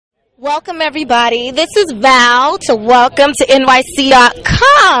Welcome, everybody. This is Val to welcome to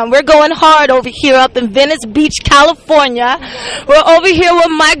NYC.com. We're going hard over here up in Venice Beach, California. We're over here with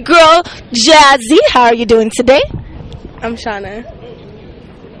my girl, Jazzy. How are you doing today? I'm Shauna.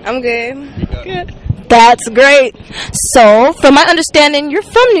 I'm good. Good. That's great. So, from my understanding, you're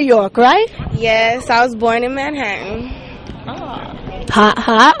from New York, right? Yes, I was born in Manhattan.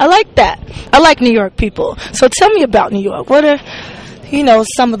 I like that. I like New York people. So tell me about New York. What are,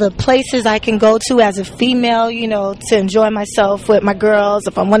 some of the places I can go to as a female, to enjoy myself with my girls,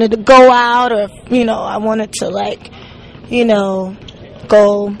 if I wanted to go out, or if, I wanted to,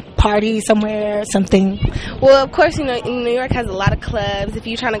 go party somewhere or something. Well, of course, New York has a lot of clubs. If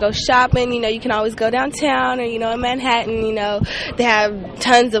you're trying to go shopping, you can always go downtown, or, in Manhattan, they have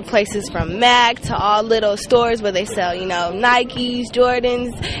tons of places from Mac to all little stores where they sell, Nikes,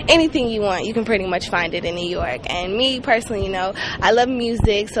 Jordans, anything you want. You can pretty much find it in New York. And me, personally, I love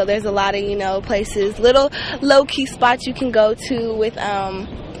music, so there's a lot of, places, little low-key spots you can go to with,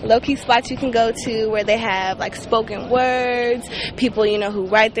 where they have like spoken words, people who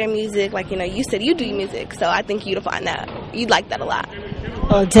write their music, you said you do music, so I think you'd find that you'd like that a lot.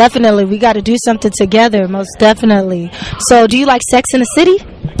 Oh, definitely. We got to do something together, most definitely. So do you like Sex in the City?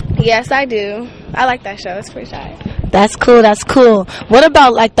 Yes, I do. I like that show. It's pretty shy. That's cool. What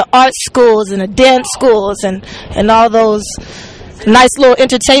about like the art schools and the dance schools and all those nice little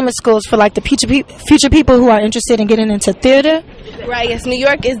entertainment schools for like the future people who are interested in getting into theater? Right, yes. New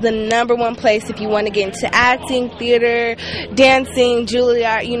York is the #1 place if you want to get into acting, theater, dancing,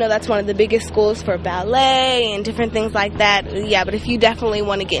 Juilliard. That's one of the biggest schools for ballet and different things like that. Yeah, but if you definitely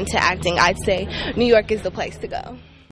want to get into acting, I'd say New York is the place to go.